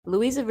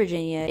Louisa,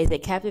 Virginia is a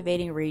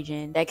captivating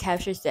region that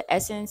captures the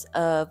essence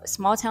of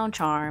small town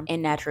charm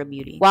and natural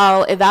beauty.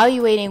 While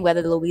evaluating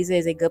whether Louisa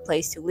is a good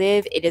place to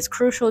live, it is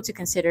crucial to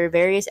consider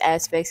various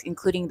aspects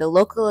including the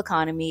local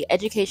economy,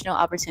 educational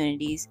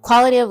opportunities,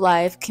 quality of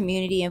life,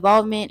 community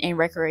involvement, and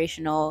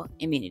recreational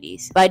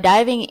amenities. By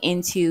diving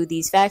into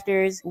these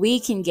factors, we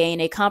can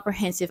gain a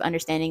comprehensive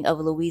understanding of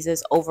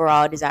Louisa's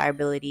overall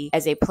desirability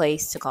as a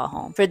place to call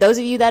home. For those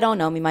of you that don't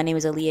know me, my name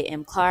is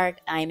aaliyahmclark.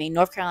 I am a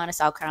North Carolina,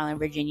 South Carolina,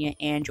 Virginia,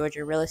 and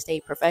Georgia real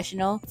estate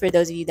professional. For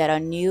those of you that are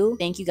new,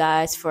 thank you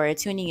guys for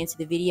tuning into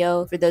the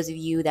video. For those of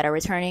you that are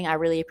returning, I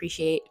really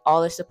appreciate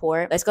all the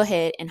support. Let's go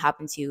ahead and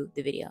hop into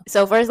the video.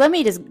 So first, let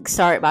me just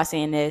start by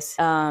saying this.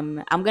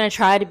 I'm going to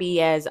try to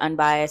be as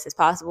unbiased as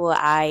possible.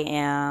 I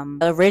am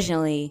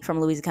originally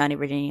from Louisa County,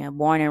 Virginia,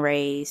 born and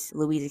raised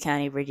Louisa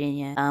County,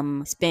 Virginia.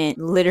 Spent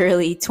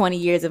literally 20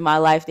 years of my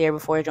life there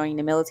before joining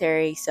the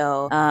military.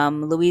 So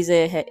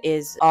Louisa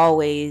is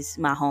always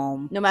my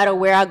home. No matter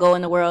where I go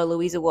in the world,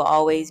 Louisa will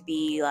always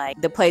be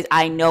like the place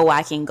I know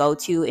I can go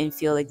to and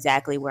feel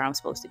exactly where I'm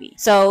supposed to be.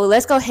 So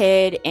let's go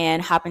ahead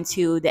and hop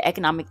into the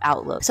economic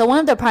outlook. So one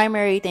of the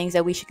primary things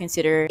that we should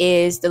consider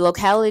is the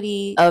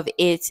locality of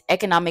its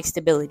economic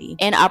stability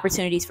and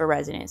opportunities for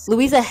residents.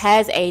 Louisa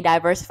has a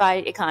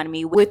diversified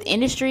economy with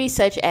industries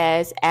such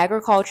as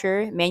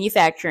agriculture,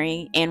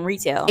 manufacturing, and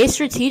retail. Its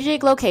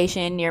strategic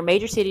location near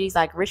major cities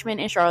like Richmond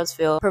and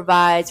Charlottesville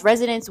provides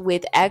residents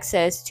with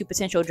access to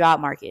potential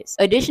job markets.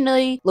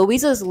 Additionally,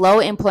 Louisa's low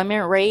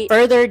employment rate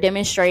further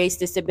demonstrates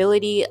the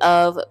stability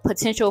of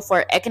potential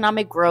for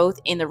economic growth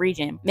in the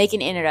region,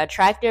 making it an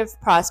attractive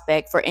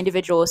prospect for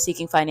individuals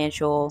seeking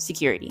financial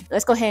security.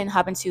 Let's go ahead and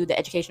hop into the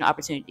educational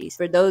opportunities.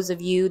 For those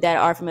of you that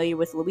are familiar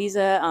with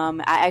Louisa,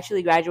 I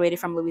actually graduated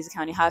from Louisa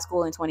County High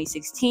School in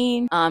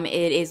 2016.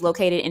 It is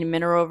located in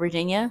Mineral,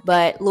 Virginia,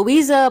 but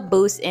Louisa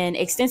boasts an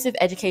extensive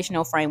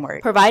educational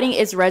framework, providing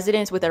its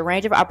residents with a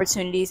range of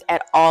opportunities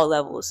at all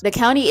levels. The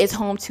county is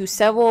home to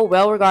several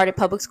well-regarded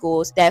public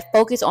schools that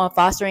focus on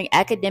fostering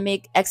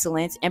academic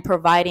excellence and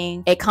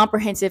providing a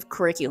comprehensive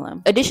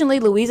curriculum. Additionally,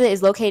 Louisa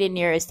is located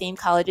near esteemed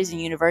colleges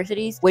and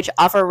universities, which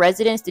offer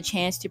residents the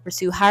chance to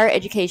pursue higher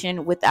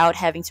education without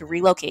having to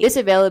relocate. This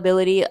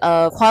availability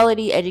of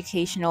quality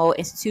educational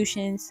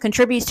institutions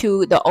contributes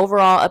to the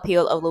overall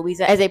appeal of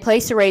Louisa as a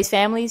place to raise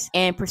families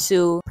and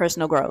pursue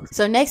personal growth.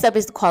 So next up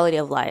is the quality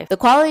of life. The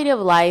quality of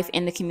life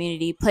in the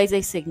community plays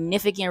a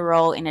significant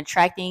role in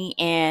attracting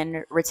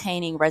and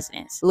retaining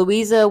residents.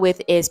 Louisa,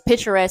 with its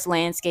picturesque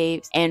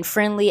landscapes and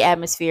friendly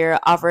atmosphere,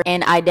 offers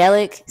an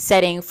idyllic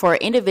setting for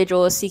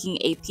individuals seeking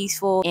a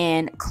peaceful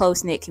and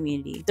close-knit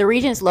community. The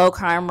region's low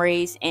crime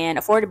rates and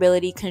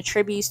affordability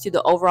contributes to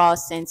the overall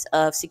sense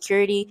of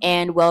security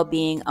and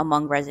well-being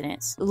among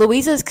residents.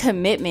 Louisa's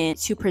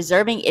commitment to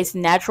preserving its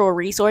natural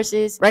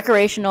resources,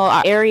 recreational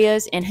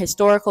areas, and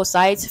historical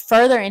sites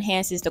further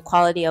enhances the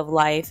quality of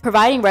life,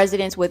 providing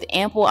residents with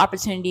ample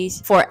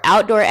opportunities for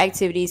outdoor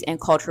activities and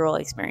cultural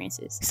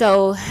experiences.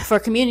 So for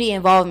community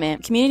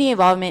involvement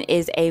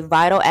is a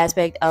vital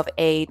aspect of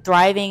a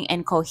thriving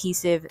and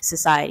cohesive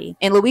society.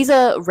 In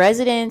Louisa,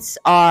 residents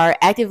are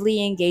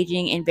actively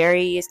engaging in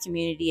various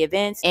community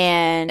events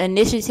and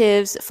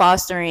initiatives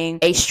fostering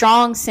a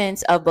strong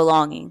sense of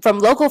belonging. From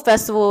local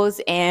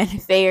festivals and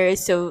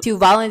fairs to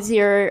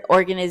volunteer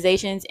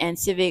organizations and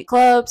civic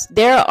clubs,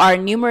 there are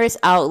numerous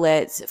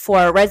outlets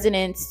for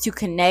residents to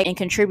connect and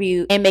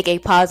contribute and make a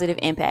positive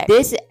impact.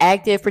 This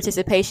active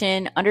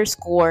participation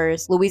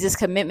underscores Louisa's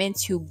commitment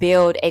to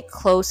build a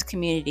close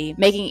community,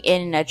 making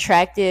it an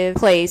attractive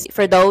place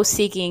for those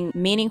seeking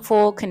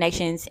meaningful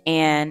connections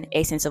and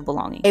a sense of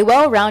belonging. A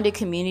well-rounded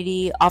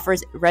community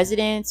offers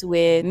residents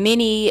with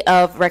many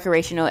of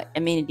recreational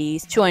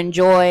amenities to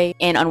enjoy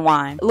and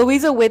unwind.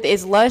 Louisa, with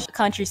its lush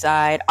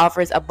countryside,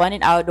 offers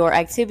abundant outdoor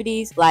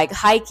activities like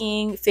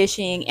hiking,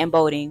 fishing, and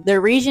boating. The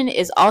region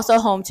is also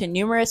home to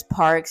numerous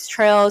parks,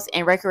 trails,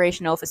 and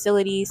recreational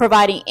facilities,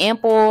 providing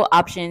ample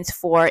options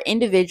for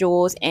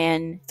individuals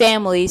and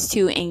families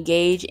to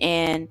engage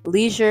in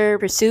leisure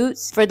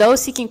pursuits. For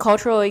those seeking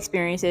cultural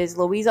experiences,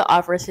 Louisa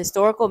offers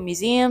historical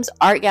museums,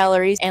 art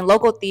galleries, and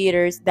local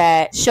theaters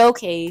that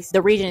showcase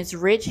the region's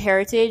rich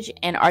heritage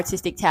and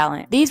artistic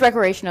talent. These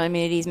recreational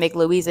amenities make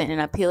Louisa an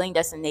appealing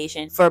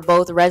destination for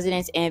both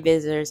residents and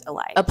visitors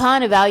alike.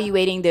 Upon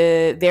evaluating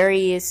the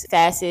various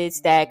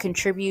facets that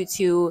contribute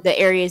to the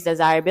area's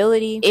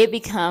desirability, it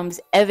becomes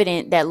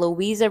evident that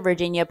Louisa,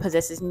 Virginia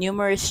possesses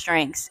numerous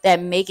strengths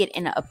that make it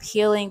an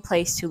appealing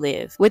place to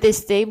live. With its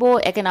stable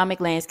economic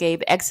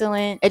landscape,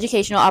 excellent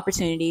educational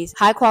opportunities,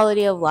 high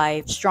quality of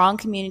life, strong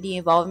community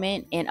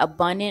involvement, and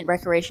abundant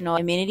recreational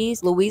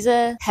amenities,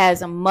 Louisa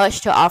has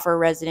much to offer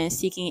residents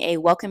seeking a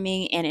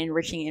welcoming and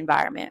enriching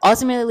environment.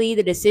 Ultimately,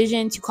 the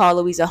decision to call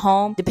Louisa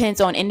home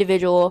depends on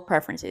individual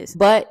preferences,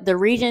 but the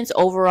region's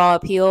overall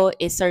appeal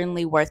is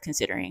certainly worth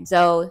considering.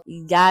 So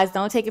guys,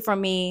 don't take it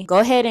from me. Go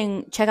ahead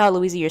and check out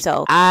Louisa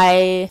yourself.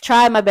 I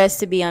tried my best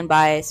to be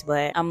unbiased,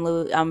 but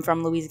I'm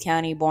from Louisa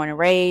County, born and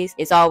raised.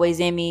 It's always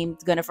in me.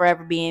 It's gonna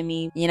forever be in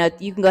me. You know,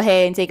 you can go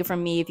ahead and take it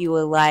from me if you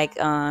would like.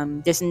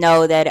 Just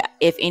know that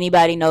if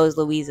anybody knows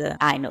Louisa,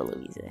 I know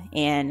Louisa,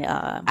 and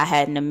I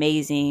had an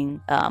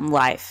amazing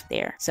life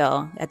there.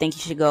 So I think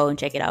you should go and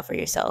check it out for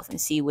yourself and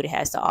see what it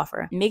has to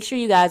offer. Make sure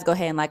you guys go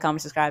ahead and like,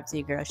 comment, subscribe to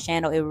your girl's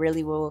channel. It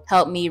really will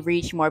help me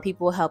reach more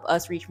people, help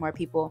us reach more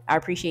people. I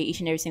appreciate each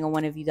and every single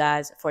one of you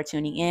guys for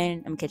tuning in.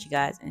 I'm gonna catch you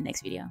guys in the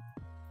next video.